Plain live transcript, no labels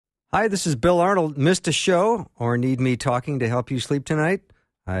Hi, this is Bill Arnold. Missed a show or need me talking to help you sleep tonight?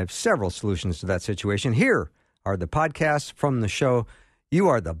 I have several solutions to that situation. Here are the podcasts from the show. You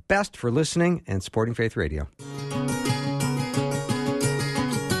are the best for listening and supporting Faith Radio.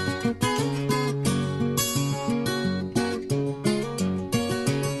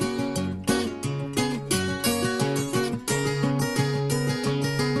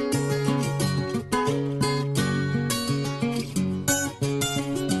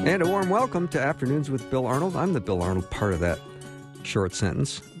 And a warm welcome to Afternoons with Bill Arnold. I'm the Bill Arnold part of that short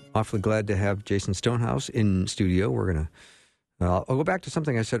sentence. Awfully glad to have Jason Stonehouse in studio. We're going to, I'll go back to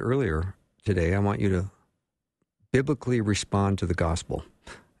something I said earlier today. I want you to biblically respond to the gospel.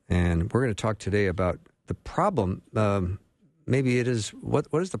 And we're going to talk today about the problem. Maybe it is, what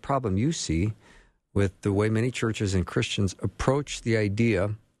is the problem you see with the way many churches and Christians approach the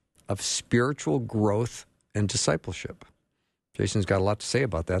idea of spiritual growth and discipleship? Jason's got a lot to say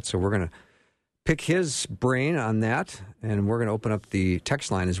about that, so we're going to pick his brain on that, and we're going to open up the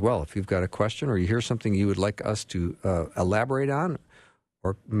text line as well. If you've got a question or you hear something you would like us to elaborate on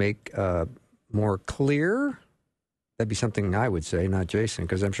or make more clear, that'd be something I would say, not Jason,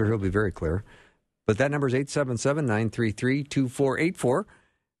 because I'm sure he'll be very clear. But that number is 877-933-2484,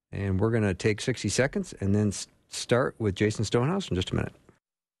 and we're going to take 60 seconds and then start with Jason Stonehouse in just a minute.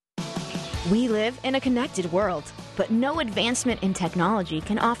 We live in a connected world, but no advancement in technology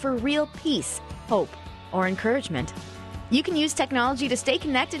can offer real peace, hope, or encouragement. You can use technology to stay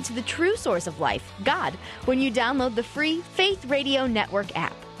connected to the true source of life, God, when you download the free Faith Radio Network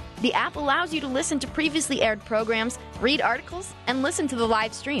app. The app allows you to listen to previously aired programs, read articles, and listen to the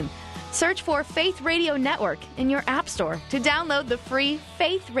live stream. Search for Faith Radio Network in your app store to download the free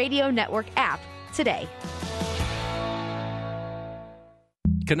Faith Radio Network app today.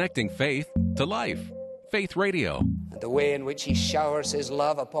 Connecting faith to life. Faith Radio. The way in which he showers his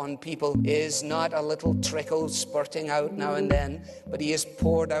love upon people is not a little trickle spurting out now and then, but he has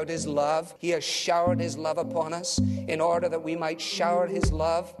poured out his love. He has showered his love upon us in order that we might shower his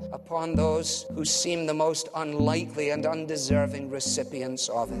love upon those who seem the most unlikely and undeserving recipients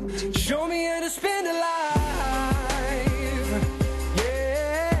of it. Show me how to spend a life.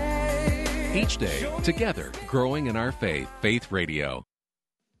 Yeah. Each day, together, growing in our faith. Faith Radio.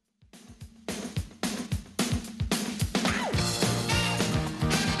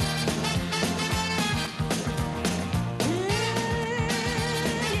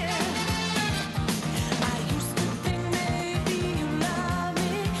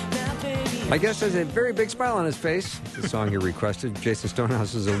 My guest has a very big smile on his face. The song you requested. Jason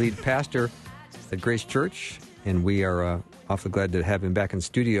Stonehouse is a lead pastor at Grace Church, and we are awfully glad to have him back in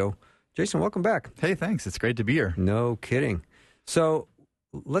studio. Jason, welcome back. Hey, thanks. It's great to be here. No kidding. So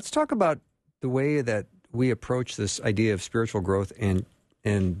let's talk about the way that we approach this idea of spiritual growth and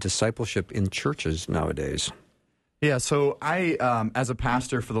discipleship in churches nowadays. Yeah, so I, as a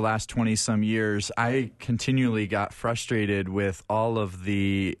pastor for the last 20-some years, I continually got frustrated with all of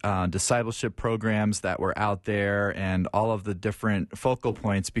the discipleship programs that were out there and all of the different focal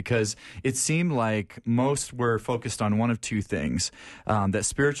points, because it seemed like most were focused on one of two things, that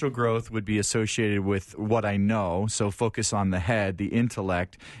spiritual growth would be associated with what I know, so focus on the head, the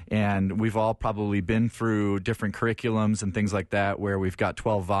intellect, and we've all probably been through different curriculums and things like that where we've got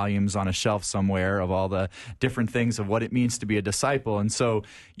 12 volumes on a shelf somewhere of all the different things of what it means to be a disciple. And so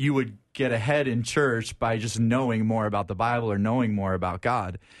you would get ahead in church by just knowing more about the Bible or knowing more about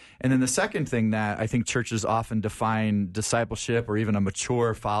God. And then the second thing that I think churches often define discipleship or even a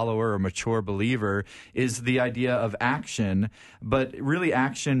mature follower or mature believer is the idea of action, but really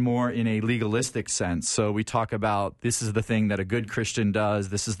action more in a legalistic sense. So we talk about this is the thing that a good Christian does,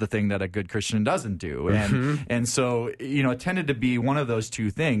 this is the thing that a good Christian doesn't do. And so, it tended to be one of those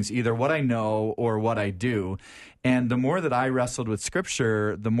two things, either what I know or what I do. And the more that I wrestled with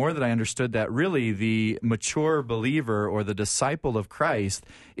Scripture, the more that I understood that really the mature believer or the disciple of Christ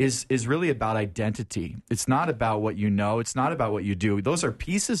is really about identity. It's not about what you know. It's not about what you do. Those are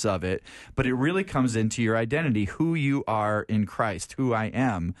pieces of it, but it really comes into your identity, who you are in Christ, who I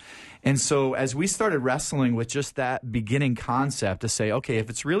am. And so as we started wrestling with just that beginning concept to say, okay, if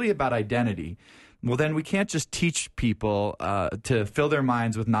it's really about identity, well, then we can't just teach people to fill their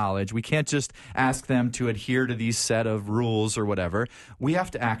minds with knowledge. We can't just ask them to adhere to these set of rules or whatever. We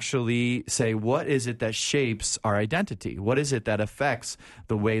have to actually say, what is it that shapes our identity? What is it that affects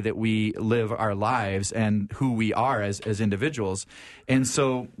the way that we live our lives and who we are as individuals? And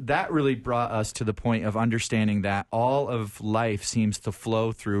so that really brought us to the point of understanding that all of life seems to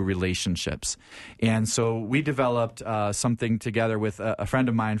flow through relationships. And so we developed something together with a friend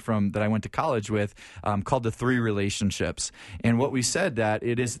of mine that I went to college with with called the 3 relationships. And what we said that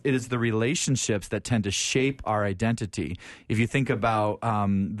it is the relationships that tend to shape our identity. If you think about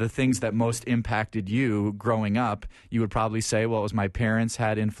the things that most impacted you growing up, you would probably say, well, it was my parents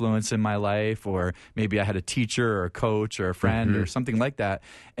had influence in my life, or maybe I had a teacher or a coach or a friend or something like that.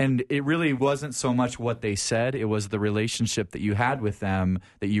 And it really wasn't so much what they said, it was the relationship that you had with them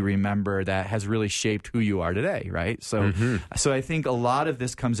that you remember that has really shaped who you are today, right? So so I think a lot of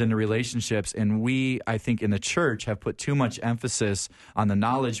this comes into relationships, and I think in the church have put too much emphasis on the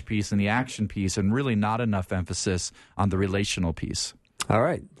knowledge piece and the action piece, and really not enough emphasis on the relational piece. All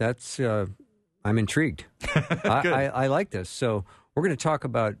right. That's, I'm intrigued. I like this. So we're going to talk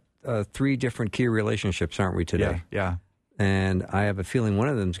about 3 different key relationships, aren't we, today? Yeah. And I have a feeling one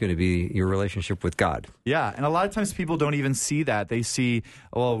of them is going to be your relationship with God. Yeah, and a lot of times people don't even see that. They see,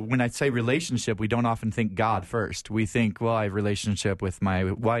 well, when I say relationship, we don't often think God first. We think, well, I have a relationship with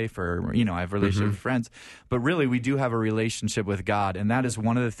my wife, or, I have a relationship with friends. But really, we do have a relationship with God, and that is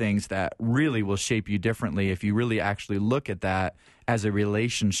one of the things that really will shape you differently if you really actually look at that as a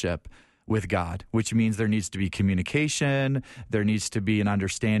relationship with God, which means there needs to be communication, there needs to be an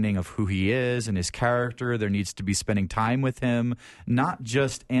understanding of who he is and his character, there needs to be spending time with him, not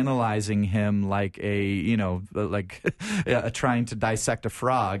just analyzing him like trying to dissect a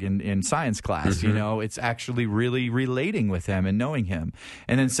frog in science class. It's actually really relating with him and knowing him.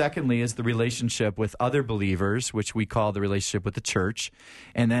 And then secondly is the relationship with other believers, which we call the relationship with the church.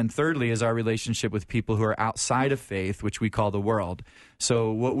 And then thirdly is our relationship with people who are outside of faith, which we call the world.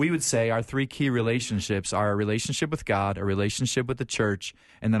 So what we would say our 3 key relationships are a relationship with God, a relationship with the church,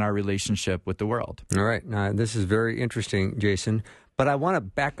 and then our relationship with the world. All right. Now, this is very interesting, Jason. But I want to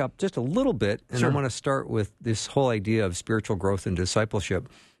back up just a little bit, and Sure. I want to start with this whole idea of spiritual growth and discipleship.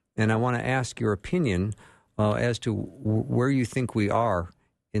 And I want to ask your opinion as to where you think we are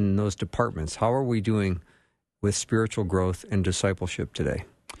in those departments. How are we doing with spiritual growth and discipleship today?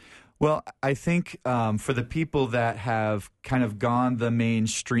 Well, I think for the people that have kind of gone the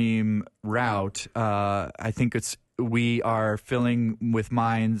mainstream route, I think we are filling with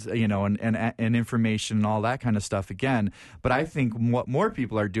minds, and information and all that kind of stuff again. But I think what more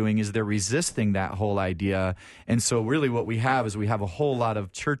people are doing is they're resisting that whole idea. And so really what we have is we have a whole lot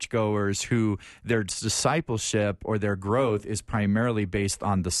of churchgoers who their discipleship or their growth is primarily based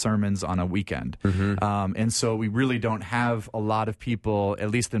on the sermons on a weekend. And so we really don't have a lot of people,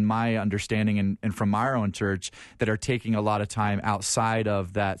 at least in my understanding and from our own church, that are taking a lot of time outside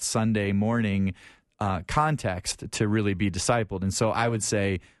of that Sunday morning context to really be discipled. And so I would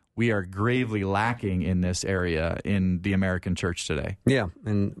say we are gravely lacking in this area in the American church today. Yeah,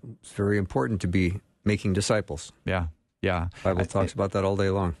 and it's very important to be making disciples. Yeah. Bible talks about that all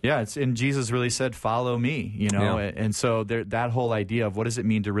day long. Yeah, and Jesus really said, follow me, Yeah. And so that whole idea of what does it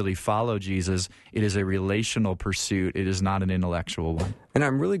mean to really follow Jesus, it is a relational pursuit. It is not an intellectual one. And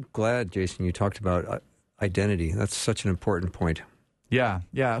I'm really glad, Jason, you talked about identity. That's such an important point. Yeah.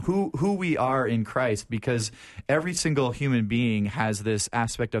 Who we are in Christ, because every single human being has this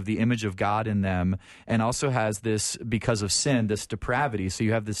aspect of the image of God in them, and also has this, because of sin, this depravity. So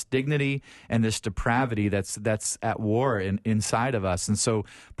you have this dignity and this depravity that's at war inside of us. And so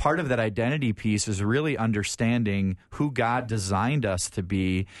part of that identity piece is really understanding who God designed us to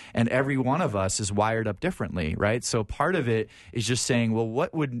be, and every one of us is wired up differently, right? So part of it is just saying, well,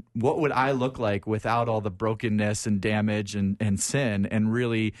 what would I look like without all the brokenness and damage and sin? And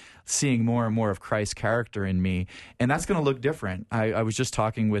really seeing more and more of Christ's character in me. And that's going to look different. I was just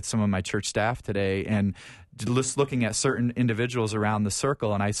talking with some of my church staff today and just looking at certain individuals around the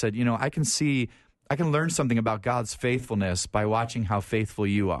circle, and I said, I can learn something about God's faithfulness by watching how faithful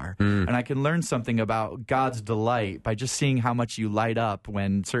you are. And I can learn something about God's delight by just seeing how much you light up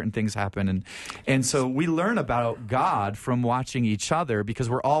when certain things happen. And so we learn about God from watching each other, because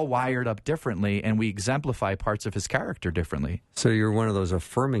we're all wired up differently and we exemplify parts of his character differently. So you're one of those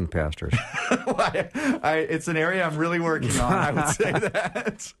affirming pastors. It's an area I'm really working on, I would say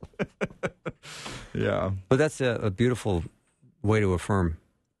that. Yeah. But that's a beautiful way to affirm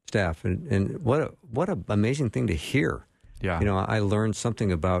staff, and what an amazing thing to hear. Yeah. I learned something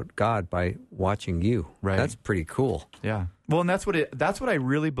about God by watching you. Right. That's pretty cool. Yeah. Well, and that's what I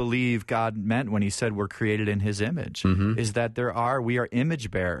really believe God meant when he said we're created in his image, is that we are image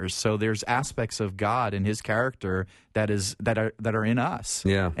bearers. So there's aspects of God and his character that are in us.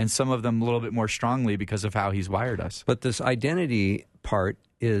 Yeah. And some of them a little bit more strongly because of how he's wired us. But this identity part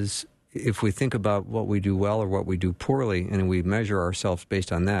is, if we think about what we do well or what we do poorly, and we measure ourselves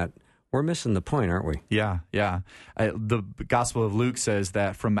based on that, we're missing the point, aren't we? Yeah. The Gospel of Luke says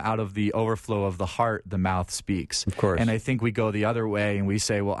that from out of the overflow of the heart, the mouth speaks. Of course. And I think we go the other way and we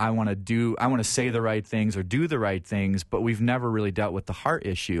say, well, I want to say the right things or do the right things, but we've never really dealt with the heart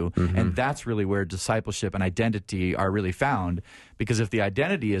issue. Mm-hmm. And that's really where discipleship and identity are really found. Because if the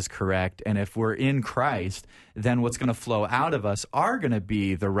identity is correct and if we're in Christ, then what's going to flow out of us are going to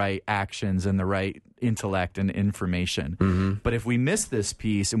be the right actions and the right intellect and information. Mm-hmm. But if we miss this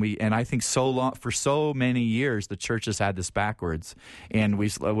piece, and I think for so many years the church has had this backwards, and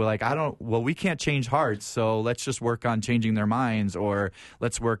we're like, we can't change hearts, so let's just work on changing their minds, or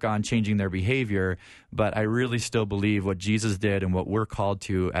let's work on changing their behavior. But I really still believe what Jesus did and what we're called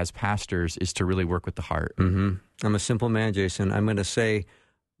to as pastors is to really work with the heart. Mm-hmm. I'm a simple man, Jason. I'm going to say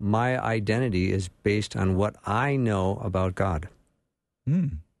my identity is based on what I know about God.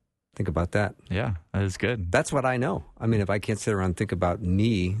 Think about that. Yeah, that is good. That's what I know. I mean, if I can't sit around and think about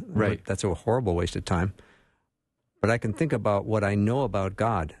me, right, that's a horrible waste of time. But I can think about what I know about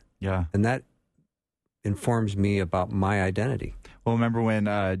God. Yeah. And that informs me about my identity. Well, remember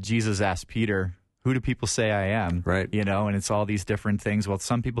when Jesus asked Peter, who do people say I am? Right. And it's all these different things. Well,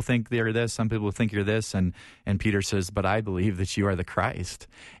 some people think they're this, some people think you're this. And Peter says, but I believe that you are the Christ.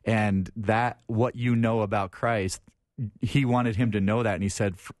 And that, what you know about Christ, he wanted him to know that. And he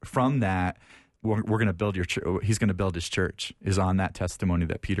said, from that, we're going to build he's going to build his church, is on that testimony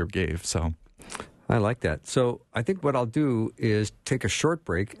that Peter gave. So I like that. So I think what I'll do is take a short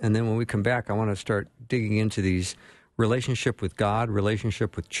break. And then when we come back, I want to start digging into these relationship with God,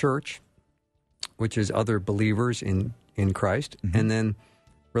 relationship with church, which is other believers in Christ, and then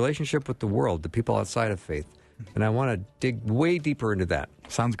relationship with the world, the people outside of faith. And I want to dig way deeper into that.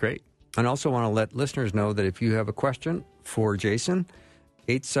 Sounds great. And also want to let listeners know that if you have a question for Jason,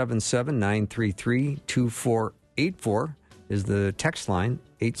 877-933-2484 is the text line,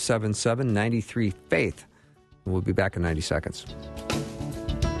 877-93-FAITH. We'll be back in 90 seconds.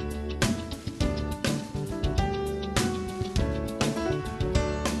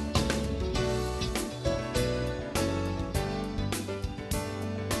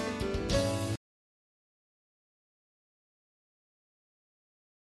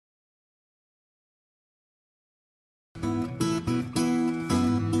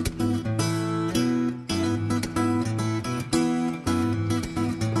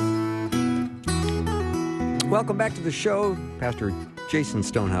 Welcome back to the show. Pastor Jason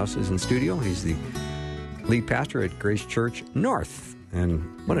Stonehouse is in studio. He's the lead pastor at Grace Church North.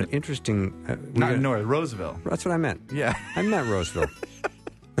 And what an interesting... Not North, Roseville. That's what I meant. Yeah. I meant Roseville.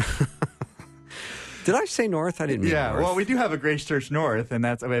 Did I say North? I didn't mean North. Well, we do have a Grace Church North, and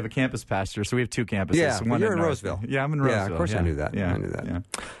we have a campus pastor, so we have two campuses. Yeah, one you're in North. Roseville. Yeah, I'm in Roseville. Yeah, of course I knew that. Yeah. I knew that. Yeah.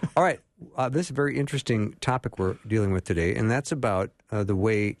 All right. This is a very interesting topic we're dealing with today, and that's about the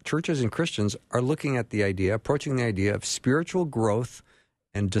way churches and Christians are looking at approaching the idea of spiritual growth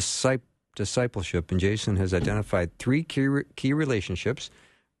and discipleship. And Jason has identified three key relationships: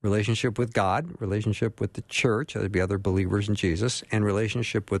 relationship with God, relationship with the church, that would be other believers in Jesus, and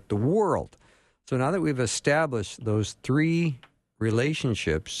relationship with the world. So now that we've established those three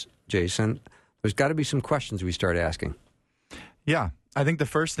relationships, Jason, there's got to be some questions we start asking. Yeah. I think the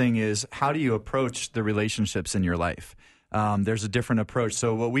first thing is, how do you approach the relationships in your life? There's a different approach.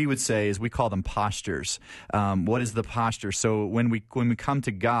 So what we would say is we call them postures. What is the posture? So when we come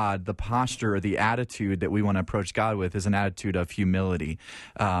to God, the posture or the attitude that we want to approach God with is an attitude of humility.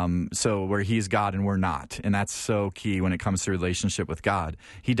 So where He's God and we're not, and that's so key when it comes to relationship with God.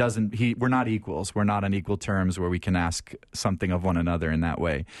 We're not equals. We're not on equal terms where we can ask something of one another in that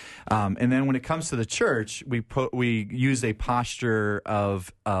way. And then when it comes to the church, we use a posture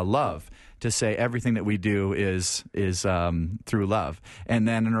of love, to say everything that we do is through love. And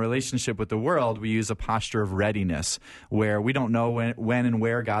then in a relationship with the world, we use a posture of readiness, where we don't know when and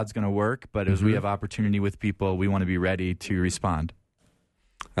where God's going to work, but as we have opportunity with people, we want to be ready to respond.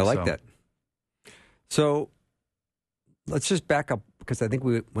 I like that. So let's just back up, because I think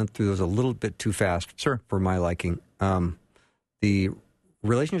we went through those a little bit too fast for my liking. The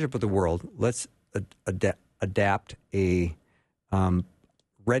relationship with the world, let's adapt a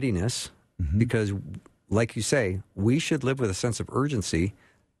readiness, because, like you say, we should live with a sense of urgency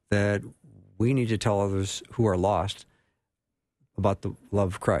that we need to tell others who are lost about the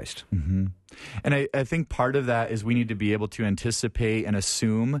love of Christ. And I think part of that is we need to be able to anticipate and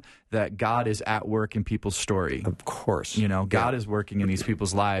assume that God is at work in people's story. Of course. God is working in these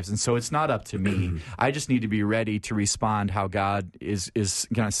people's lives. And so it's not up to me. I just need to be ready to respond how God is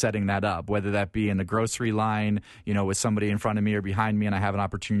kind of setting that up, whether that be in the grocery line, with somebody in front of me or behind me and I have an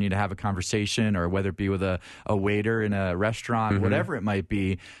opportunity to have a conversation, or whether it be with a waiter in a restaurant, whatever it might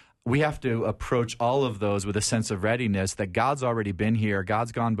be. we have to approach all of those with a sense of readiness that God's already been here,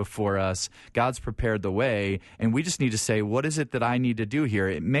 God's gone before us, God's prepared the way, and we just need to say, what is it that I need to do here?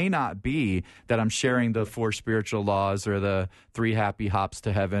 It may not be that I'm sharing the 4 spiritual laws or the 3 happy hops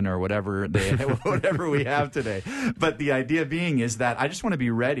to heaven or whatever whatever we have today. But the idea being is that I just want to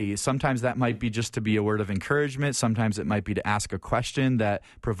be ready. Sometimes that might be just to be a word of encouragement. Sometimes it might be to ask a question that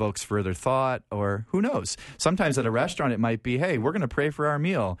provokes further thought, or who knows? Sometimes at a restaurant it might be, hey, we're going to pray for our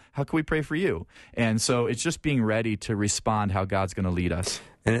meal. How can we pray for you? And so it's just being ready to respond how God's going to lead us.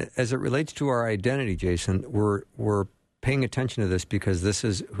 And as it relates to our identity, Jason, we're paying attention to this because this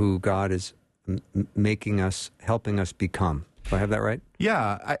is who God is making us, helping us become. Do I have that right?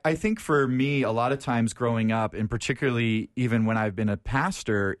 Yeah, I think for me, a lot of times growing up, and particularly even when I've been a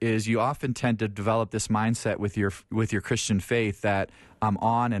pastor, is you often tend to develop this mindset with your Christian faith that I'm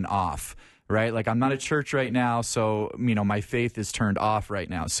on and off. Right? Like, I'm not at church right now, so, my faith is turned off right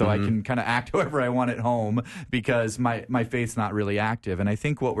now. So I can kind of act however I want at home because my faith's not really active. And I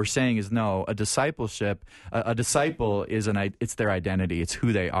think what we're saying is, no, a disciple is it's their identity. It's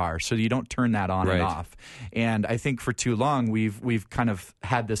who they are. So you don't turn that on and off. And I think for too long, we've kind of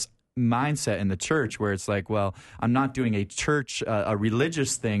had this mindset in the church where it's like, well, I'm not doing a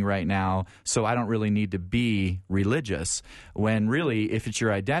religious thing right now, so I don't really need to be religious. When really, if it's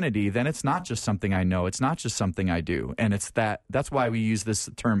your identity, then it's not just something I know, it's not just something I do. And that's why we use this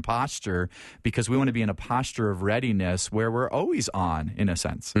term posture, because we want to be in a posture of readiness where we're always on, in a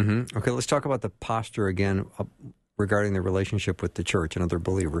sense. Mm-hmm. Okay, let's talk about the posture again regarding the relationship with the church and other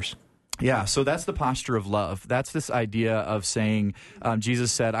believers. Yeah, so that's the posture of love. That's this idea of saying,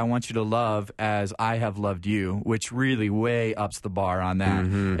 Jesus said, I want you to love as I have loved you, which really way ups the bar on that.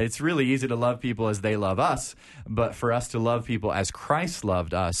 Mm-hmm. It's really easy to love people as they love us, but for us to love people as Christ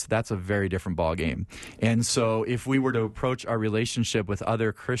loved us, that's a very different ballgame. And so if we were to approach our relationship with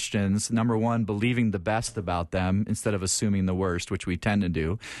other Christians, number one, believing the best about them instead of assuming the worst, which we tend to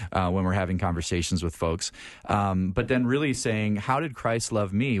do when we're having conversations with folks, but then really saying, how did Christ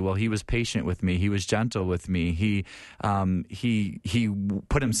love me? Well, he was patient with me. He was gentle with me. He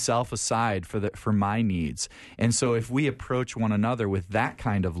put himself aside for my needs. And so if we approach one another with that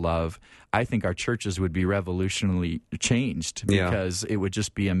kind of love, I think our churches would be revolutionarily changed, because it would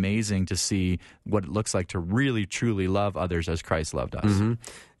just be amazing to see what it looks like to really, truly love others as Christ loved us. Mm-hmm.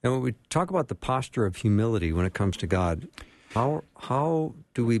 And when we talk about the posture of humility when it comes to God, how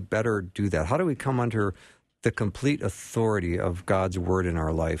do we better do that? How do we come under the complete authority of God's word in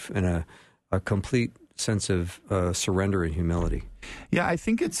our life and a complete sense of surrender and humility? Yeah, I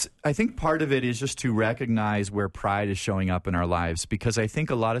think part of it is just to recognize where pride is showing up in our lives, because I think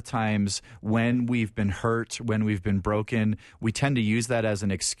a lot of times when we've been hurt, when we've been broken, we tend to use that as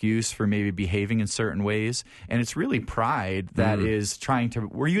an excuse for maybe behaving in certain ways. And it's really pride that is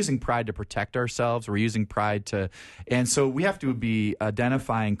we're using pride to protect ourselves. We're using pride and so we have to be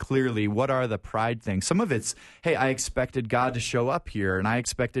identifying clearly what are the pride things. Some of it's, hey, I expected God to show up here and I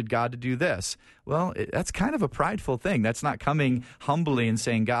expected God to do this. Well, that's kind of a prideful thing. That's not coming humbly and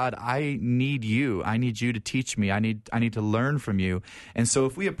saying, God, I need you. I need you to teach me. I need to learn from you. And so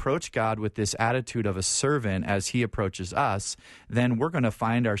if we approach God with this attitude of a servant as he approaches us, then we're going to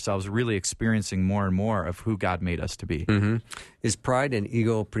find ourselves really experiencing more and more of who God made us to be. Mm-hmm. Is pride and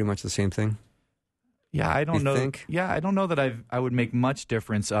ego pretty much the same thing? Yeah, I don't know. Think? Yeah, I don't know that I would make much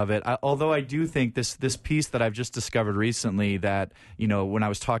difference of it. Although I do think this piece that I've just discovered recently, that, when I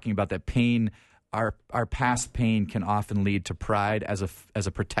was talking about that pain, our past pain can often lead to pride as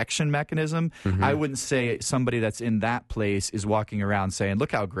a protection mechanism. Mm-hmm. I wouldn't say somebody that's in that place is walking around saying,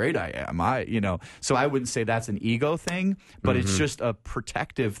 "Look how great I am." So I wouldn't say that's an ego thing, but it's just a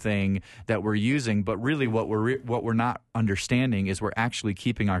protective thing that we're using. But really, what we're not understanding is we're actually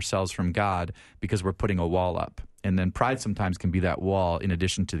keeping ourselves from God because we're putting a wall up. And then pride sometimes can be that wall in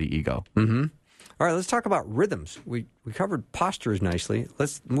addition to the ego. Mm-hmm. All right, let's talk about rhythms. We covered postures nicely.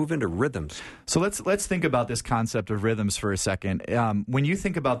 Let's move into rhythms. So let's think about this concept of rhythms for a second. When you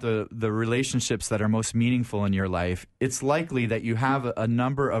think about the relationships that are most meaningful in your life, it's likely that you have a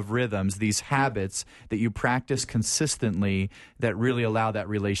number of rhythms, these habits that you practice consistently that really allow that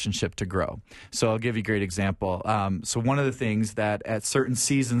relationship to grow. So I'll give you a great example. So one of the things that at certain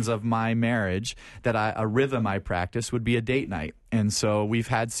seasons of my marriage that a rhythm I practice would be a date night. And so we've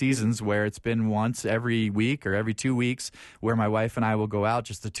had seasons where it's been once every week or every 2 weeks where my wife and I will go out,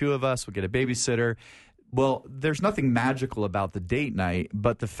 just the two of us, we'll get a babysitter. Well, there's nothing magical about the date night,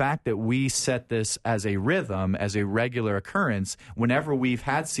 but the fact that we set this as a rhythm, as a regular occurrence, whenever we've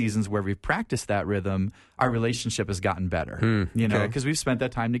had seasons where we've practiced that rhythm, our relationship has gotten better, because we've spent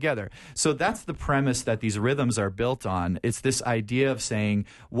that time together. So that's the premise that these rhythms are built on. It's this idea of saying,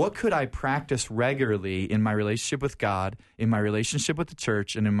 what could I practice regularly in my relationship with God, in my relationship with the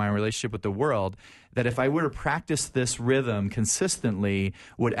church, and in my relationship with the world, that if I were to practice this rhythm consistently,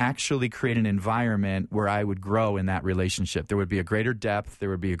 would actually create an environment where I would grow in that relationship. There would be a greater depth, there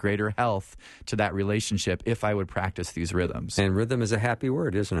would be a greater health to that relationship if I would practice these rhythms. And rhythm is a happy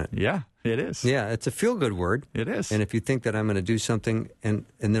word, isn't it? Yeah, it is. Yeah, it's a feel-good word. It is. And if you think that I'm going to do something and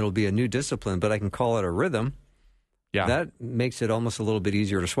it'll be a new discipline, but I can call it a rhythm, that makes it almost a little bit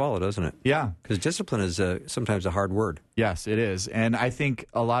easier to swallow, doesn't it? Yeah. Because discipline is sometimes a hard word. Yes, it is. And I think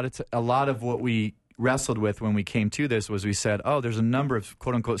a lot of what we wrestled with when we came to this was we said, there's a number of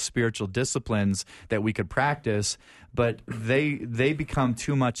quote-unquote spiritual disciplines that we could practice, but they become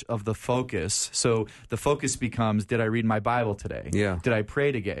too much of the focus. So the focus becomes, did I read my Bible today? Yeah. Did I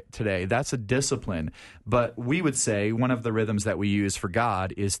pray today? That's a discipline. But we would say one of the rhythms that we use for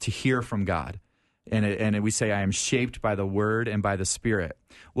God is to hear from God. And we say, I am shaped by the Word and by the Spirit.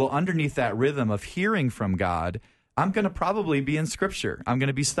 Well, underneath that rhythm of hearing from God, I'm going to probably be in Scripture. I'm going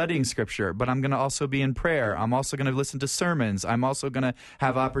to be studying Scripture, but I'm going to also be in prayer. I'm also going to listen to sermons. I'm also going to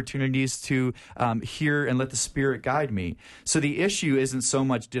have opportunities to hear and let the Spirit guide me. So the issue isn't so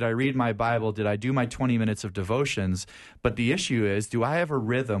much, did I read my Bible? Did I do my 20 minutes of devotions? But the issue is, do I have a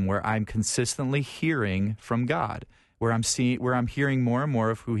rhythm where I'm consistently hearing from God, where I'm hearing more and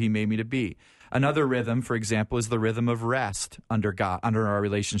more of who He made me to be? Another rhythm, for example, is the rhythm of rest under our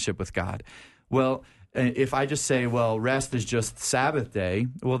relationship with God. Well, if I just say, well, rest is just Sabbath day,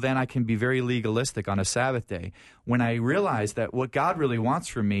 well, then I can be very legalistic on a Sabbath day. When I realize that what God really wants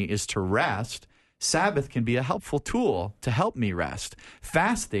from me is to rest, Sabbath can be a helpful tool to help me rest.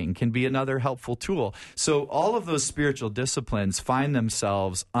 Fasting can be another helpful tool. So all of those spiritual disciplines find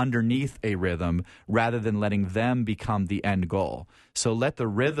themselves underneath a rhythm rather than letting them become the end goal. So let the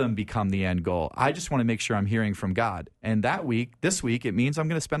rhythm become the end goal. I just want to make sure I'm hearing from God. And this week, it means I'm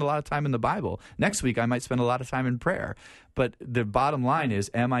going to spend a lot of time in the Bible. Next week, I might spend a lot of time in prayer. But the bottom line is,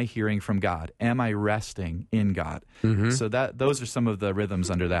 am I hearing from God? Am I resting in God? Mm-hmm. So those are some of the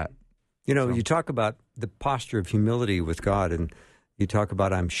rhythms under that. You talk about the posture of humility with God, and you talk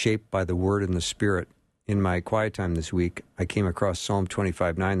about I'm shaped by the Word and the Spirit. In my quiet time this week, I came across Psalm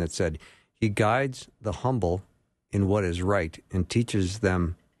 25:9 that said, He guides the humble in what is right and teaches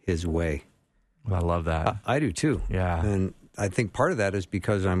them His way. Well, I love that. I do too. Yeah. And I think part of that is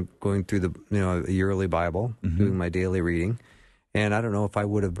because I'm going through the yearly Bible, doing my daily reading, and I don't know if I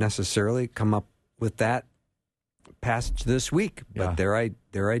would have necessarily come up with that passage this week, but there I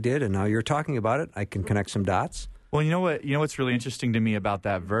did, and now you're talking about it. I can connect some dots. Well, you know what's really interesting to me about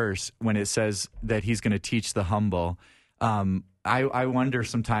that verse when it says that He's going to teach the humble. I wonder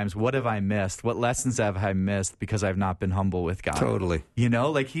sometimes, what have I missed? What lessons have I missed because I've not been humble with God? Totally.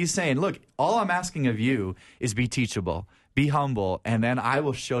 Like He's saying, look, all I'm asking of you is be teachable. Be humble, and then I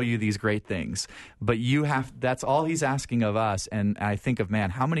will show you these great things. But that's all He's asking of us. And I think of, man,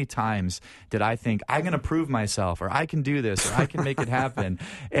 how many times did I think, I'm going to prove myself, or I can do this, or I can make it happen?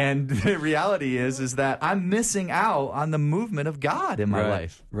 And the reality is that I'm missing out on the movement of God in my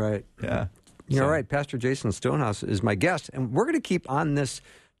life. Right. Yeah. You're right. Pastor Jason Stonehouse is my guest, and we're going to keep on this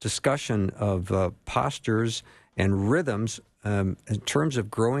discussion of postures and rhythms in terms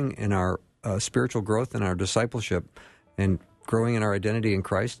of growing in our spiritual growth and our discipleship, and growing in our identity in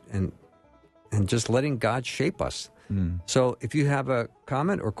Christ, and just letting God shape us. So if you have a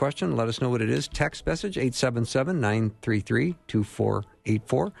comment or question, let us know what it is. Text message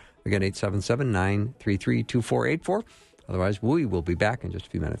 877-933-2484. Again, 877-933-2484. Otherwise, we will be back in just a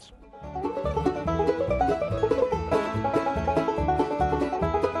few minutes.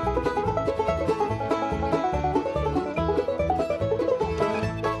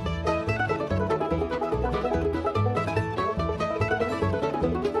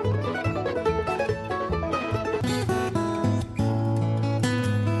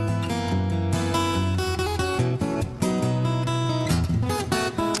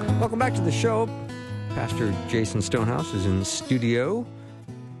 Welcome back to the show. Pastor Jason Stonehouse is in studio,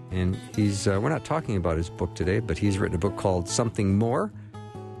 and we're not talking about his book today, but he's written a book called Something More,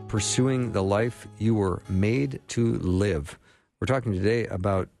 Pursuing the Life You Were Made to Live. We're talking today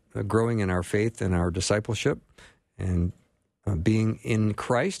about growing in our faith and our discipleship, and being in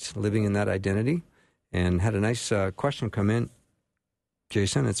Christ, living in that identity, and had a nice question come in,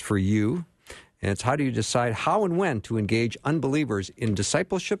 Jason. It's for you. And it's, how do you decide how and when to engage unbelievers in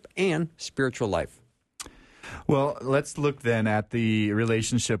discipleship and spiritual life? Well, let's look then at the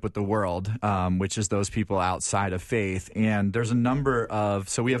relationship with the world, which is those people outside of faith. And there's a number of,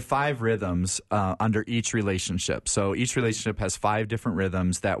 so we have 5 rhythms under each relationship. So each relationship has 5 different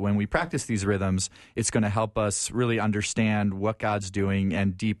rhythms that when we practice these rhythms, it's going to help us really understand what God's doing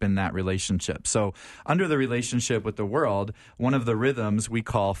and deepen that relationship. So under the relationship with the world, one of the rhythms we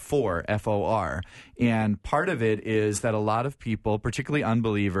call FOR, F-O-R. And part of it is that a lot of people, particularly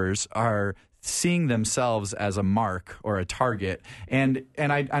unbelievers, are seeing themselves as a mark or a target. And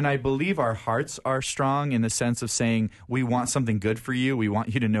I believe our hearts are strong in the sense of saying, we want something good for you. We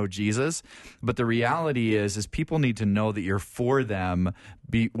want you to know Jesus. But the reality is people need to know that you're for them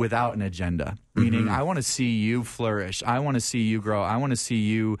without an agenda. Meaning, I want to see you flourish. I want to see you grow. I want to see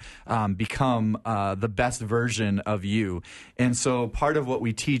you become the best version of you. And so part of what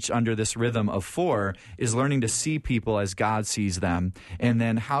we teach under this rhythm of 4 is learning to see people as God sees them. And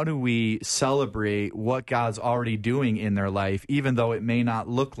then how do we celebrate what God's already doing in their life, even though it may not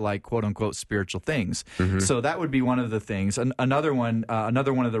look like quote-unquote spiritual things. So that would be one of the things. Another one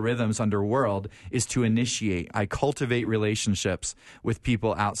of the rhythms under world is to initiate. I cultivate relationships with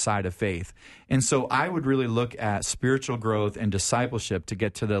people outside of faith. And so I would really look at spiritual growth and discipleship, to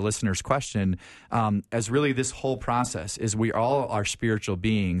get to the listener's question, as really this whole process is we all are spiritual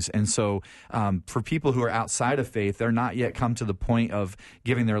beings. And so for people who are outside of faith, they're not yet come to the point of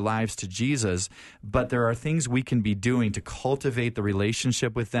giving their lives to Jesus, but there are things we can be doing to cultivate the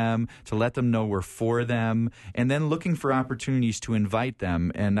relationship with them, to let them know we're for them, and then looking for opportunities to invite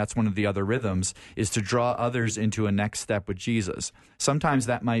them. And that's one of the other rhythms, is to draw others into a next step with Jesus. Sometimes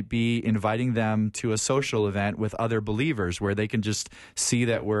that might be inviting them to a social event with other believers where they can just see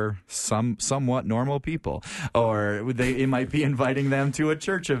that we're somewhat normal people, or it might be inviting them to a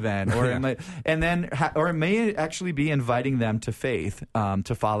church event, or it may actually be inviting them to faith,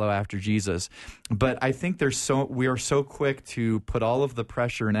 to follow after Jesus. But I think we are so quick to put all of the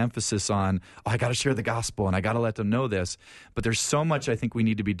pressure and emphasis on, I got to share the gospel and I got to let them know this. But there's so much I think we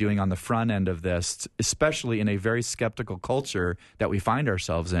need to be doing on the front end of this, especially in a very skeptical culture that we find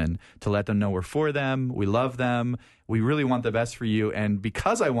ourselves in, to let them know we're for them, we love them, we really want the best for you. And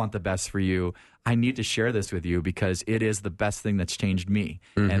because I want the best for you, I need to share this with you because it is the best thing that's changed me.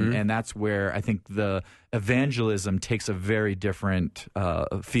 And that's where I think the evangelism takes a very different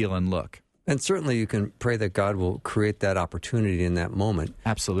feel and look. And certainly you can pray that God will create that opportunity in that moment.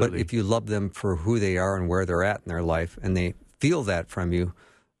 Absolutely. But if you love them for who they are and where they're at in their life, and they feel that from you,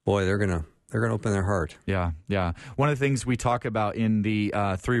 boy, they're going to open their heart. Yeah. One of the things we talk about in the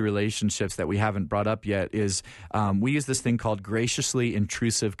 3 relationships that we haven't brought up yet is we use this thing called graciously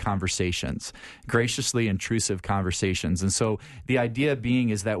intrusive conversations. Graciously intrusive conversations. And so the idea being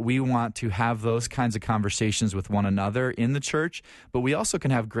is that we want to have those kinds of conversations with one another in the church, but we also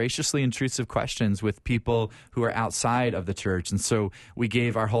can have graciously intrusive questions with people who are outside of the church. And so we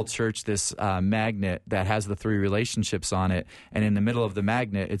gave our whole church this magnet that has the 3 relationships on it. And in the middle of the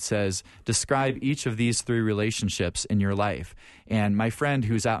magnet, it says, describe each of these 3 relationships in your life. And my friend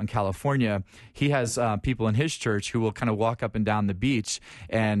who's out in California, he has people in his church who will kind of walk up and down the beach,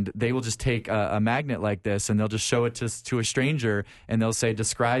 and they will just take a magnet like this, and they'll just show it to a stranger, and they'll say,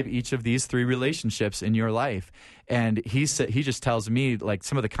 describe each of these 3 relationships in your life. And he just tells me, like,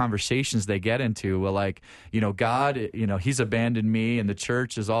 some of the conversations they get into, well, like, God, he's abandoned me, and the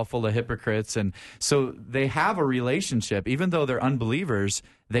church is all full of hypocrites. And so they have a relationship, even though they're unbelievers,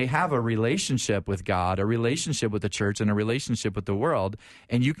 they have a relationship with God, a relationship with the church, and a relationship with the world.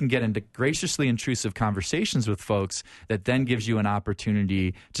 And you can get into graciously intrusive conversations with folks that then gives you an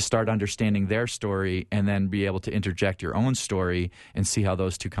opportunity to start understanding their story and then be able to interject your own story and see how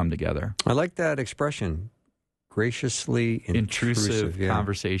those two come together. I like that expression. Graciously intrusive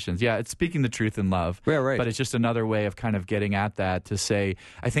conversations. Yeah, it's speaking the truth in love. Yeah, right. But it's just another way of kind of getting at that, to say,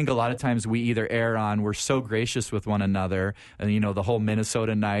 I think a lot of times we either err on, we're so gracious with one another, and the whole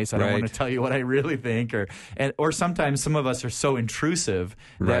Minnesota nice, I don't want to tell you what I really think, or sometimes some of us are so intrusive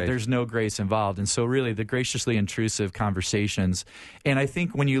that there's no grace involved. And so really the graciously intrusive conversations. And I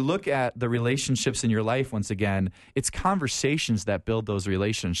think when you look at the relationships in your life, once again, it's conversations that build those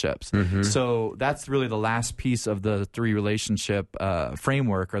relationships. So that's really the last piece of the 3 relationship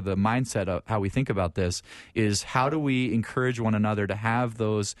framework, or the mindset of how we think about this, is how do we encourage one another to have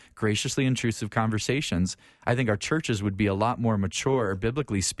those graciously intrusive conversations. I think our churches would be a lot more mature,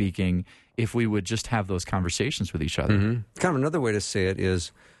 biblically speaking, if we would just have those conversations with each other. Kind of another way to say it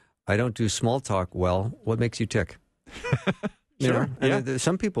is, I don't do small talk well. What makes you tick? Sure. And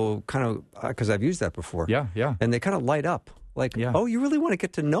some people kind of, because I've used that before. Yeah. And they kind of light up. Like, oh, you really want to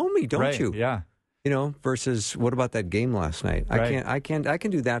get to know me, don't you? Yeah. Versus what about that game last night? I can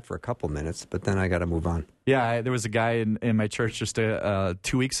do that for a couple minutes, but then I got to move on. Yeah, there was a guy in my church just 2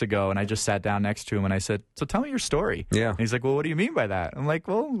 weeks ago, and I just sat down next to him, and I said, so tell me your story. Yeah. And he's like, well, what do you mean by that? I'm like,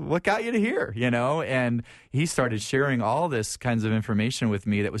 well, what got you to here, And he started sharing all this kinds of information with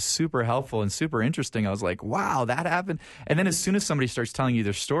me that was super helpful and super interesting. I was like, wow, that happened. And then as soon as somebody starts telling you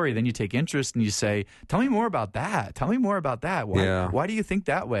their story, then you take interest and you say, tell me more about that. Tell me more about that. Why do you think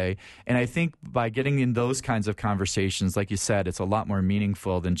that way? And I think by getting in those kinds of conversations, like you said, it's a lot more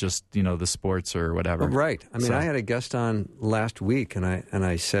meaningful than just, the sports or whatever. Right. I mean, I had a guest on last week, and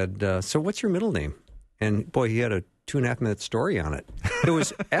I said, so what's your middle name? And boy, he had a 2.5-minute story on it. It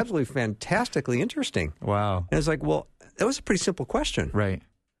was absolutely fantastically interesting. Wow. And it's like, well, that was a pretty simple question. Right.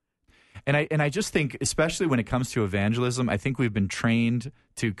 And I just think, especially when it comes to evangelism, I think we've been trained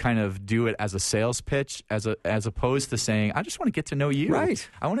to kind of do it as a sales pitch, as opposed to saying, I just want to get to know you. Right.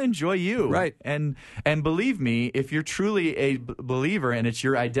 I want to enjoy you. Right. And believe me, if you're truly a believer and it's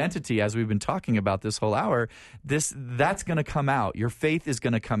your identity, as we've been talking about this whole hour, that's going to come out. Your faith is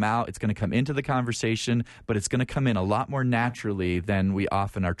going to come out. It's going to come into the conversation, but it's going to come in a lot more naturally than we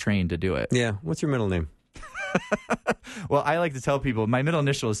often are trained to do it. Yeah. What's your middle name? Well, I like to tell people my middle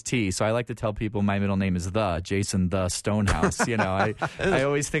initial is T, so I like to tell people my middle name is Jason the Stonehouse. I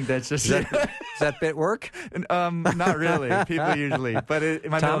always think that's just does that bit work? Not really. People usually, but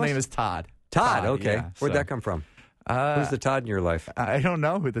my middle name is Todd. Todd. Okay. Yeah, Where'd that come from? Who's the Todd in your life? I don't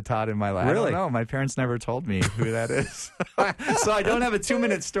know who the Todd in my life. Really? I don't know. My parents never told me who that is. So I don't have a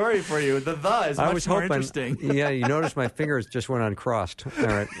 2-minute story for you. The is much more interesting. Yeah, you notice my fingers just went uncrossed. All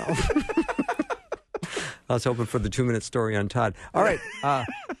right. I was hoping for the 2-minute story on Todd. All right,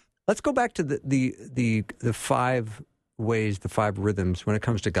 let's go back to the 5 ways, the 5 rhythms when it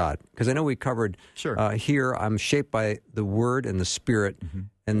comes to God, because I know we covered here. I'm shaped by the Word and the Spirit,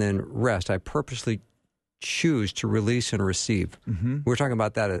 and then rest. I purposely choose to release and receive. We're talking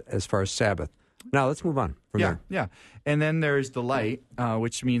about that as far as Sabbath. Now let's move on from there. Yeah. And then there's delight,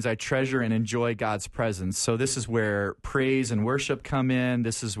 which means I treasure and enjoy God's presence. So this is where praise and worship come in.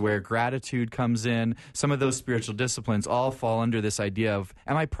 This is where gratitude comes in. Some of those spiritual disciplines all fall under this idea of,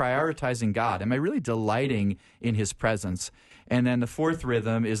 am I prioritizing God? Am I really delighting in His presence? And then the 4th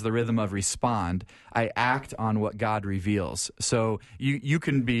rhythm is the rhythm of respond. I act on what God reveals. So you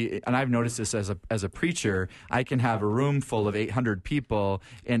can be, and I've noticed this as a preacher, I can have a room full of 800 people,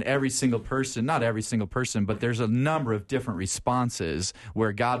 and every single person, not every single person, but there's a number of different responses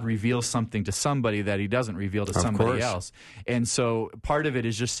where God reveals something to somebody that He doesn't reveal to somebody else. And so part of it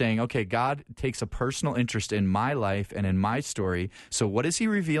is just saying, okay, God takes a personal interest in my life and in my story. So what is He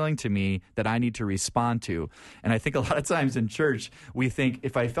revealing to me that I need to respond to? And I think a lot of times in church, we think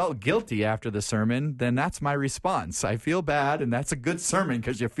if I felt guilty after the sermon, then that's my response. I feel bad, and that's a good sermon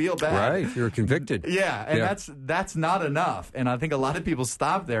because you feel bad. Right, you're convicted. Yeah, and that's not enough. And I think a lot of people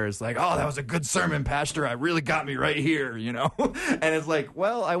stop there. It's like, oh, that was a good sermon, Pastor. I really got me right here, And it's like,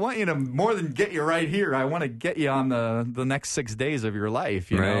 well, I want you to more than get you right here. I want to get you on the next 6 days of your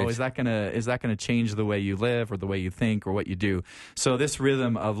life. You know, is that gonna change the way you live or the way you think or what you do? So this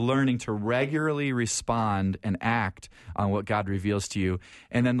rhythm of learning to regularly respond and act on what God reveals to you.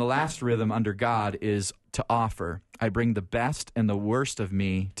 And then the last rhythm under God is to offer. I bring the best and the worst of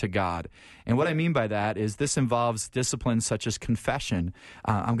me to God. And what I mean by that is this involves disciplines such as confession.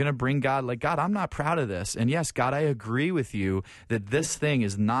 I'm going to bring God, like, God, I'm not proud of this. And yes, God, I agree with you that this thing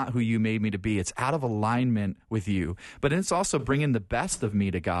is not who you made me to be. It's out of alignment with you. But it's also bringing the best of me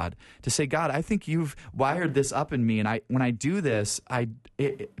to God to say, God, I think you've wired this up in me. And when I do this,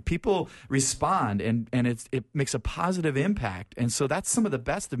 people respond and it makes a positive impact. And so that's some of the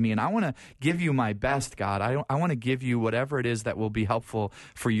best of me. And I want to give you my best, God. I want to give you whatever it is that will be helpful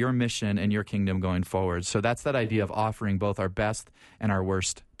for your mission and your kingdom going forward. So that's that idea of offering both our best and our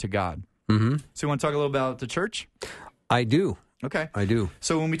worst to God. Mm-hmm. So you want to talk a little about the church? I do. Okay. I do.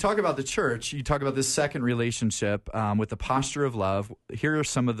 So when we talk about the church, you talk about this second relationship with the posture of love. Here are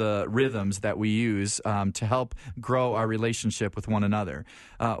some of the rhythms that we use to help grow our relationship with one another.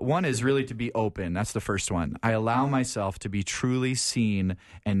 One is really to be open. That's the first one. I allow myself to be truly seen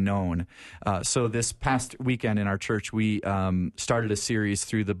and known. So this past weekend in our church, we started a series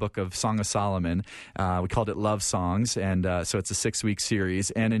through the book of Song of Solomon. We called it Love Songs, and so it's a 6-week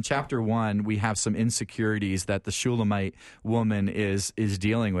series. And in chapter 1, we have some insecurities that the Shulamite woman is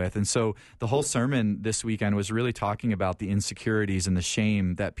dealing with. And so the whole sermon this weekend was really talking about the insecurities and the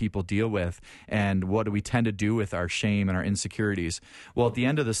shame that people deal with and what do we tend to do with our shame and our insecurities. Well, at the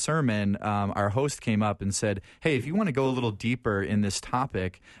end of the sermon, our host came up and said, hey, if you want to go a little deeper in this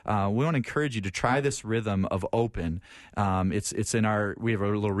topic, we want to encourage you to try this rhythm of open. It's in we have a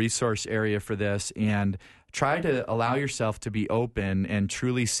little resource area for this, and try to allow yourself to be open and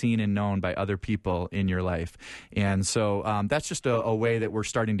truly seen and known by other people in your life. And so that's just a way that we're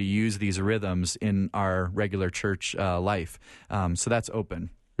starting to use these rhythms in our regular church life. So that's open.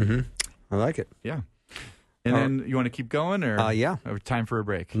 Mm-hmm. I like it. Yeah. And then you want to keep going, or yeah, or time for a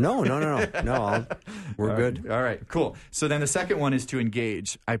break? No. We're good. All right, cool. So then the second one is to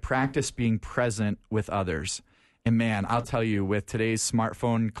engage. I practice being present with others. And man, I'll tell you, with today's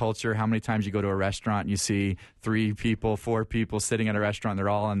smartphone culture, how many times you go to a restaurant and you see 3 people, 4 people sitting at a restaurant, they're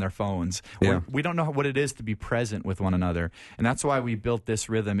all on their phones. Yeah. We don't know what it is to be present with one another. And that's why we built this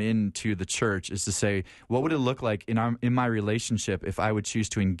rhythm into the church, is to say, what would it look like in my relationship if I would choose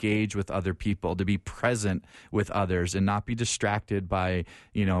to engage with other people, to be present with others and not be distracted by,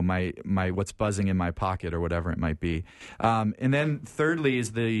 my what's buzzing in my pocket or whatever it might be. And then thirdly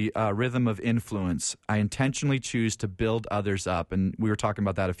is the rhythm of influence. I intentionally choose to build others up. And we were talking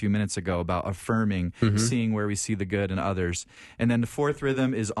about that a few minutes ago, about affirming, seeing where we see the good in others. And then the fourth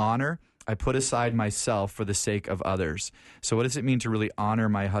rhythm is honor. I put aside myself for the sake of others. So what does it mean to really honor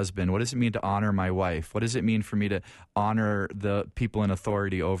my husband? What does it mean to honor my wife? What does it mean for me to honor the people in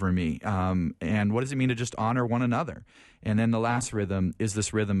authority over me? And what does it mean to just honor one another? And then the last rhythm is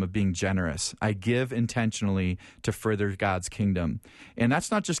this rhythm of being generous. I give intentionally to further God's kingdom. And that's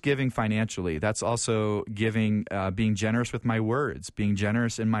not just giving financially. That's also giving, being generous with my words, being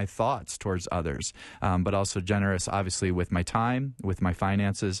generous in my thoughts towards others, but also generous, obviously, with my time, with my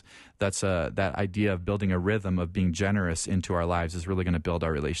finances. That's that idea of building a rhythm of being generous into our lives is really going to build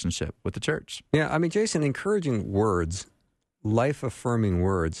our relationship with the church. Yeah, I mean, Jason, encouraging words, life-affirming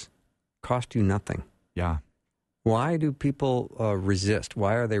words, cost you nothing. Yeah. Why do people resist?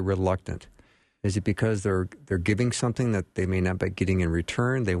 Why are they reluctant? Is it because they're giving something that they may not be getting in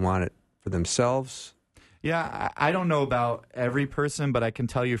return? They want it for themselves? Yeah, I don't know about every person, but I can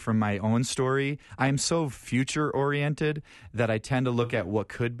tell you from my own story, I'm so future-oriented that I tend to look at what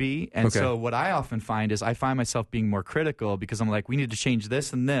could be. And so what I often find is I find myself being more critical because I'm like, we need to change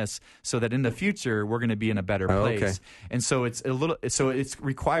this and this so that in the future we're going to be in a better place. Okay. And so it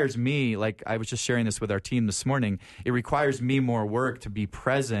requires me, like I was just sharing this with our team this morning, it requires me more work to be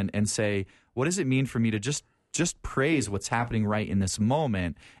present and say, what does it mean for me to just praise what's happening right in this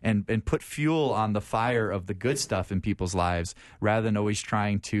moment and put fuel on the fire of the good stuff in people's lives rather than always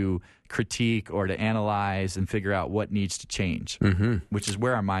trying to critique or to analyze and figure out what needs to change, which is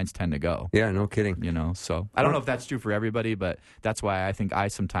where our minds tend to go. Yeah, no kidding. So I don't know if that's true for everybody, but that's why I think I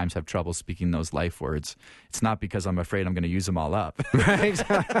sometimes have trouble speaking those life words. It's not because I'm afraid I'm going to use them all up. Right.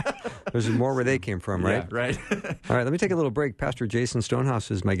 There's more where they came from, right? Yeah, right. All right, let me take a little break. Pastor Jason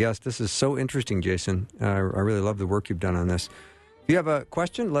Stonehouse is my guest. This is so interesting, Jason. I really love the work you've done on this. If you have a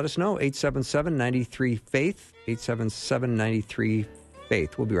question, let us know. 877-93-FAITH,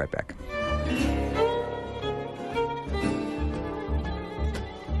 877-93-FAITH. We'll be right back.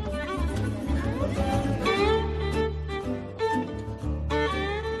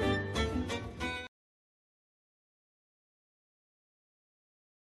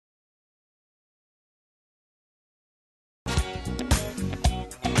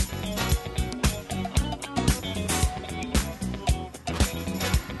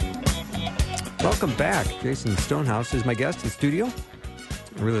 Welcome back. Jason Stonehouse is my guest in studio.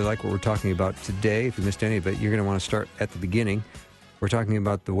 I really like what we're talking about today. If you missed any of it, you're going to want to start at the beginning. We're talking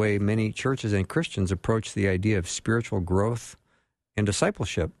about the way many churches and Christians approach the idea of spiritual growth and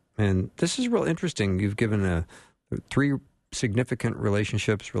discipleship. And this is real interesting. You've given 3 significant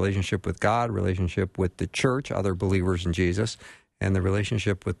relationships: relationship with God, relationship with the church, other believers in Jesus, and the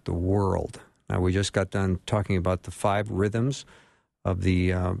relationship with the world. Now, we just got done talking about the 5 rhythms of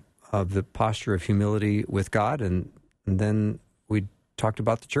the posture of humility with God, and then we talked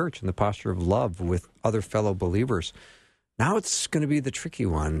about the church and the posture of love with other fellow believers. Now it's going to be the tricky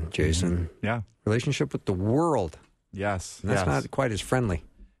one, Jason. Yeah. Relationship with the world. Yes. That's not quite as friendly.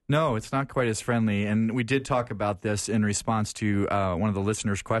 No, it's not quite as friendly, and we did talk about this in response to one of the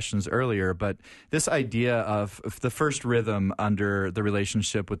listeners' questions earlier, but this idea of the first rhythm under the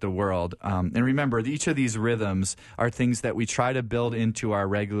relationship with the world, and remember, each of these rhythms are things that we try to build into our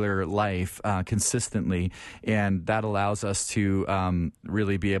regular life consistently, and that allows us to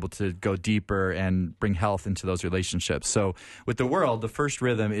really be able to go deeper and bring health into those relationships. So with the world, the first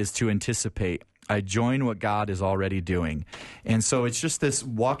rhythm is to anticipate. I join what God is already doing. And so it's just this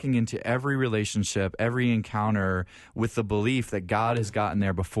walking into every relationship, every encounter with the belief that God has gotten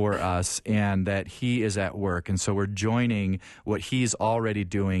there before us and that he is at work. And so we're joining what he's already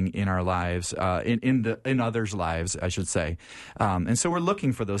doing in our lives, in others' lives, I should say. And so we're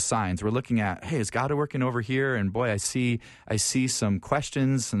looking for those signs. We're looking at, hey, is God working over here? And boy, I see some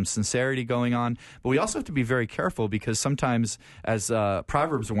questions, some sincerity going on. But we also have to be very careful because sometimes, as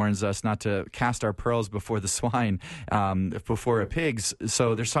Proverbs warns us, not to cast our pearls before the swine, before pigs.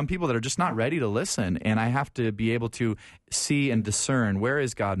 So there's some people that are just not ready to listen, and I have to be able to see and discern where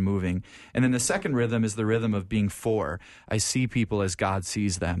is God moving. And then the second rhythm is the rhythm of being for. I see people as God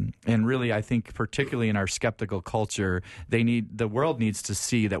sees them. And really, I think particularly in our skeptical culture, the world needs to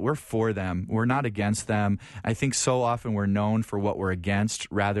see that we're for them. We're not against them. I think so often we're known for what we're against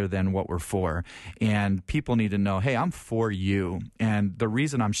rather than what we're for. And people need to know, hey, I'm for you. And the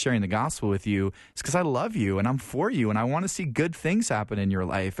reason I'm sharing the gospel with you is because I love you and I'm for you and I want to see good things happen in your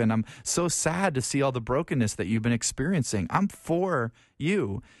life. And I'm so sad to see all the brokenness that you've been experiencing. I'm for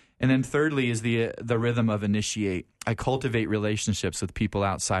you. And then thirdly is the rhythm of initiate. I cultivate relationships with people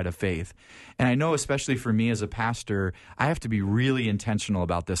outside of faith. And I know especially for me as a pastor, I have to be really intentional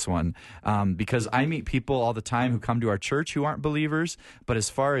about this one because I meet people all the time who come to our church who aren't believers. But as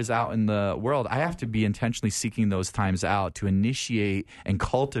far as out in the world, I have to be intentionally seeking those times out to initiate and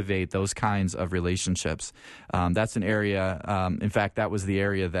cultivate those kinds of relationships. That's an area, in fact, that was the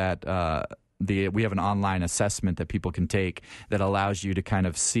area that we have an online assessment that people can take that allows you to kind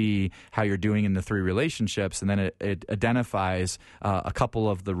of see how you're doing in the three relationships, and then it identifies a couple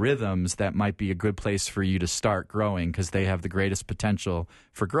of the rhythms that might be a good place for you to start growing because they have the greatest potential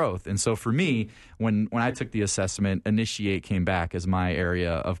for growth. And so for me, when I took the assessment, initiate came back as my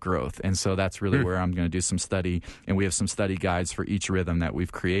area of growth. And so that's really where I'm going to do some study, and we have some study guides for each rhythm that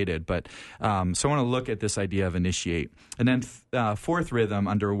we've created. But so I want to look at this idea of initiate. And then fourth rhythm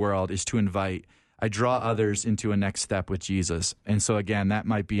under world is to invite. I draw others into a next step with Jesus. And so again, that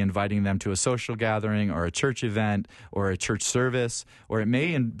might be inviting them to a social gathering or a church event or a church service, or it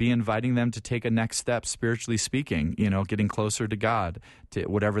may be inviting them to take a next step, spiritually speaking, getting closer to God, to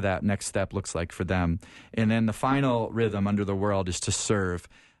whatever that next step looks like for them. And then the final rhythm under the world is to serve,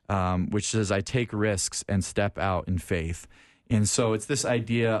 which says I take risks and step out in faith. And so it's this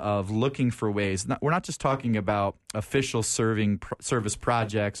idea of looking for ways. We're not just talking about official service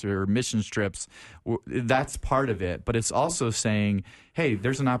projects or mission trips. That's part of it. But it's also saying, hey,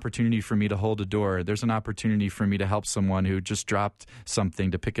 there's an opportunity for me to hold a door. There's an opportunity for me to help someone who just dropped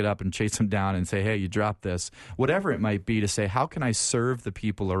something, to pick it up and chase them down and say, hey, you dropped this. Whatever it might be, to say, how can I serve the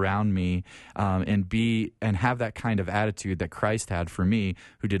people around me and have that kind of attitude that Christ had for me,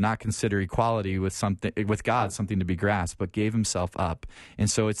 who did not consider equality with God something to be grasped, but gave himself up. And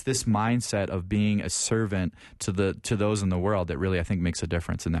so it's this mindset of being a servant to those in the world that really, I think, makes a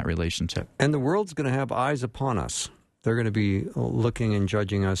difference in that relationship. And the world's going to have eyes upon us. They're going to be looking and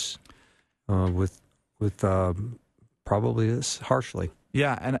judging us with probably this harshly.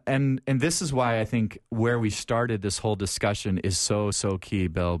 Yeah, and this is why I think where we started this whole discussion is so key,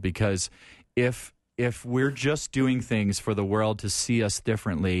 Bill, because if we're just doing things for the world to see us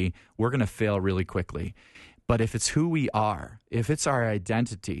differently, we're going to fail really quickly. But if it's who we are, if it's our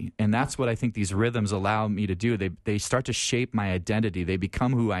identity, and that's what I think these rhythms allow me to do, they start to shape my identity. They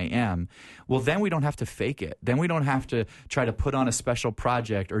become who I am. Well, then we don't have to fake it. Then we don't have to try to put on a special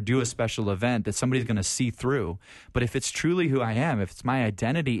project or do a special event that somebody's going to see through. But if it's truly who I am, if it's my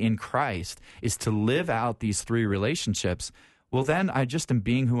identity in Christ is to live out these three relationships, well, then I just am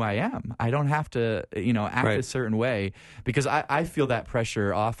being who I am. I don't have to, act a certain way, because I feel that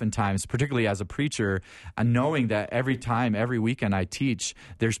pressure oftentimes, particularly as a preacher, knowing that every weekend I teach,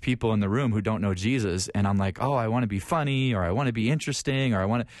 there's people in the room who don't know Jesus, and I'm like, oh, I want to be funny, or I want to be interesting, or I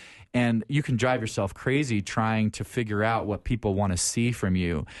want to... And you can drive yourself crazy trying to figure out what people want to see from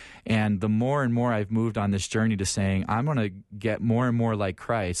you. And the more and more I've moved on this journey to saying, I'm going to get more and more like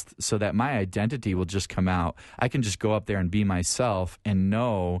Christ so that my identity will just come out. I can just go up there and be myself and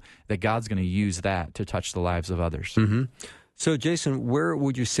know that God's going to use that to touch the lives of others. Mm-hmm. So, Jason, where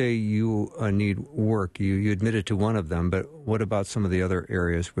would you say you need work? You admitted to one of them, but what about some of the other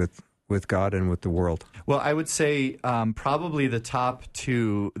areas with God and with the world? Well, I would say probably the top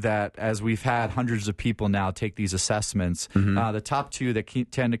two that, as we've had hundreds of people now take these assessments, the top two that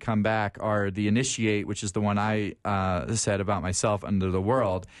tend to come back are the initiate, which is the one I said about myself, under the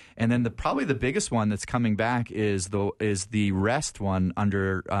world, and then probably the biggest one that's coming back is the rest one,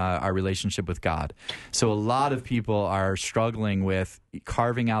 under our relationship with God. So a lot of people are struggling with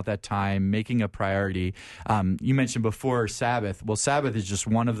carving out that time, making a priority. You mentioned before Sabbath. Well, Sabbath is just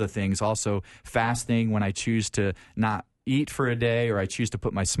one of the things. Also, fasting, when I choose to not eat for a day, or I choose to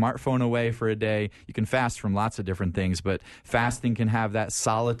put my smartphone away for a day. You can fast from lots of different things, but fasting can have that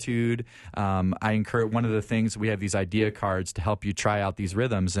solitude. I encourage, one of the things, we have these idea cards to help you try out these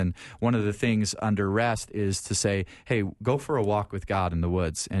rhythms, and one of the things under rest is to say, hey, go for a walk with God in the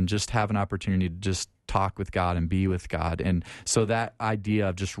woods and just have an opportunity to just talk with God and be with God. And so that idea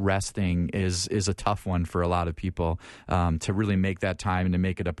of just resting is a tough one for a lot of people, to really make that time and to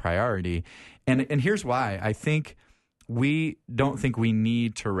make it a priority. And here's why. I think we don't think we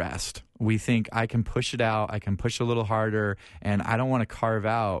need to rest. We think I can push it out, I can push a little harder, and I don't want to carve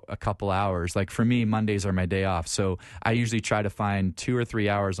out a couple hours. Like for me, Mondays are my day off, so I usually try to find 2 or 3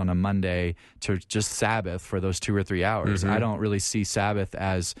 hours on a Monday to just Sabbath for those 2 or 3 hours. I don't really see Sabbath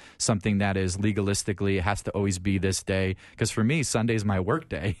as something that is legalistically, it has to always be this day, because for me, Sunday's my work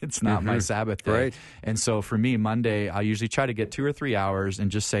day. It's not my Sabbath day. Right. And so for me, Monday, I usually try to get 2 or 3 hours and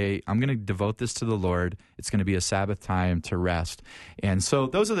just say, I'm going to devote this to the Lord. It's going to be a Sabbath time to rest. And so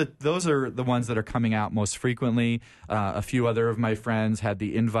those are the ones that are coming out most frequently. A few other of my friends had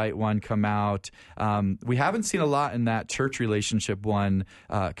the invite one come out. We haven't seen a lot in that church relationship one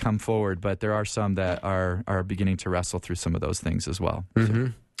come forward, but there are some that are beginning to wrestle through some of those things as well. Mm-hmm.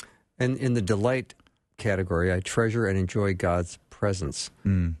 And in the delight category, I treasure and enjoy God's presence.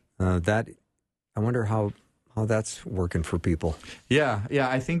 That, I wonder how that's working for people. Yeah,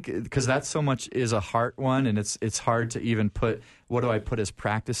 I think because that so much is a heart one, and it's hard to even put, what do I put as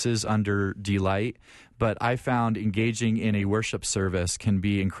practices under delight? But I found engaging in a worship service can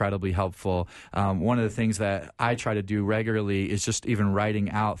be incredibly helpful. One of the things that I try to do regularly is just even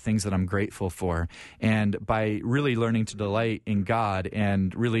writing out things that I'm grateful for. And by really learning to delight in God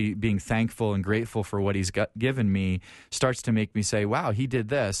and really being thankful and grateful for what He's given me starts to make me say, wow, He did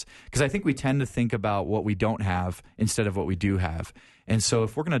this. Because I think we tend to think about what we don't have instead of what we do have. And so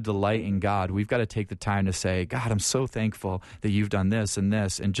if we're going to delight in God, we've got to take the time to say, God, I'm so thankful that you've done this,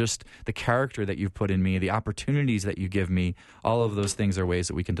 and just the character that you've put in me, the opportunities that you give me, all of those things are ways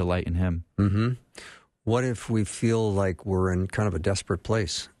that we can delight in Him. Mm-hmm. What if we feel like we're in kind of a desperate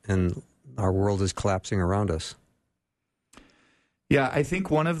place and our world is collapsing around us? Yeah, I think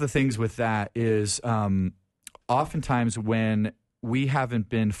one of the things with that is oftentimes when we haven't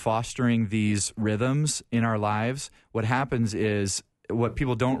been fostering these rhythms in our lives, what happens is, what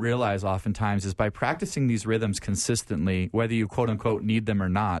people don't realize oftentimes is by practicing these rhythms consistently, whether you quote unquote need them or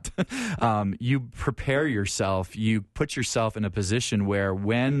not, you prepare yourself, you put yourself in a position where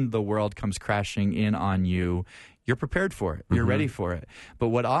when the world comes crashing in on you, you're prepared for it. You're ready for it. But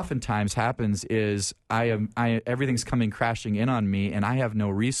what oftentimes happens is everything's coming crashing in on me, and I have no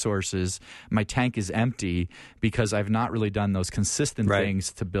resources. My tank is empty because I've not really done those consistent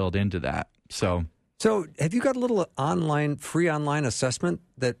things to build into that. So have you got a little free online assessment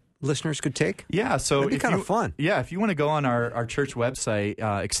that listeners could take? Yeah, so it'd be kind of fun. Yeah, if you want to go on our church website,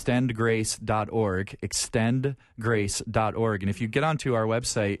 extendgrace.org, extendgrace.org, and if you get onto our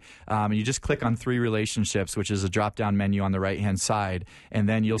website and you just click on 3 relationships, which is a drop-down menu on the right-hand side, and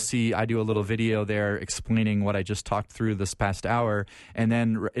then you'll see I do a little video there explaining what I just talked through this past hour, and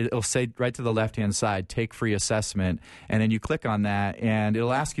then it'll say right to the left-hand side, take free assessment, and then you click on that, and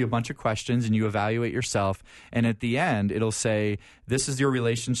it'll ask you a bunch of questions, and you evaluate yourself, and at the end, it'll say, this is your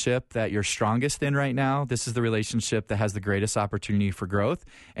relationship that you're strongest in right now. This is the relationship that has the greatest opportunity for growth.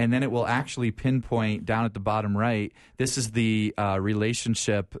 And then it will actually pinpoint down at the bottom right, this is the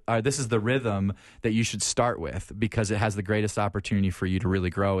relationship, this is the rhythm that you should start with because it has the greatest opportunity for you to really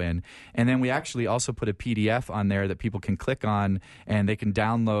grow in. And then we actually also put a PDF on there that people can click on, and they can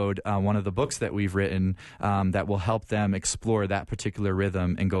download one of the books that we've written that will help them explore that particular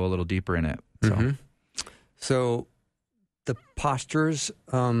rhythm and go a little deeper in it. So the postures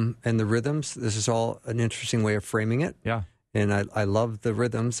and the rhythms, this is all an interesting way of framing it. Yeah. And I love the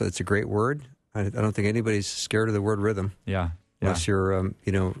rhythms. It's a great word. I don't think anybody's scared of the word rhythm. Yeah. Unless you're,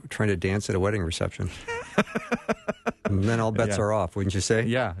 trying to dance at a wedding reception. And then all bets are off, wouldn't you say?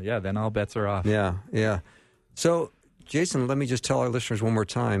 Yeah, then all bets are off. Yeah. So, Jason, let me just tell our listeners one more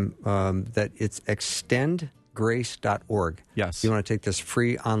time that it's extendgrace.org. Yes. If you want to take this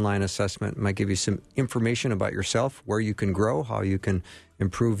free online assessment, it might give you some information about yourself, where you can grow, how you can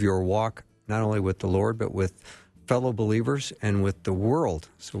improve your walk, not only with the Lord, but with fellow believers and with the world,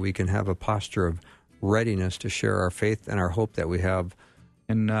 so we can have a posture of readiness to share our faith and our hope that we have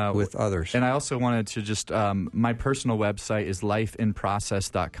And with others. And I also wanted to just, my personal website is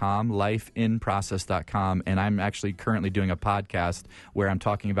lifeinprocess.com, lifeinprocess.com, and I'm actually currently doing a podcast where I'm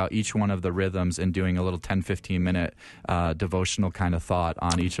talking about each one of the rhythms and doing a little 10, 15-minute devotional kind of thought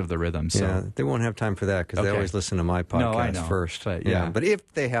on each of the rhythms. Yeah, they won't have time for that because they always listen to my podcast I know, first. But, but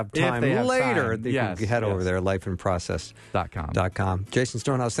if they have time later, they can head over there, lifeinprocess.com. Jason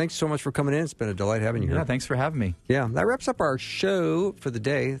Stonehouse, thanks so much for coming in. It's been a delight having you here. Yeah, thanks for having me. Yeah, that wraps up our show for the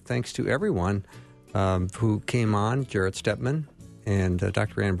day. Thanks to everyone who came on, Jarrett Stepman and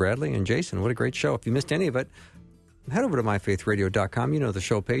Dr. Ann Bradley and Jason. What a great show. If you missed any of it, head over to myfaithradio.com. You know the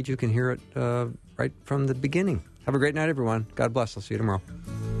show page. You can hear it right from the beginning. Have a great night, everyone. God bless. I'll see you tomorrow.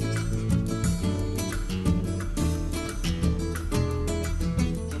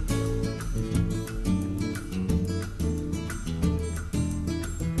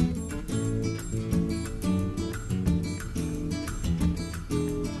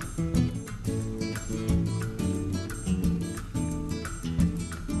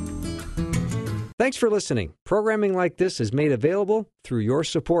 Thanks for listening. Programming like this is made available through your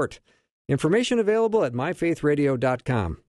support. Information available at myfaithradio.com.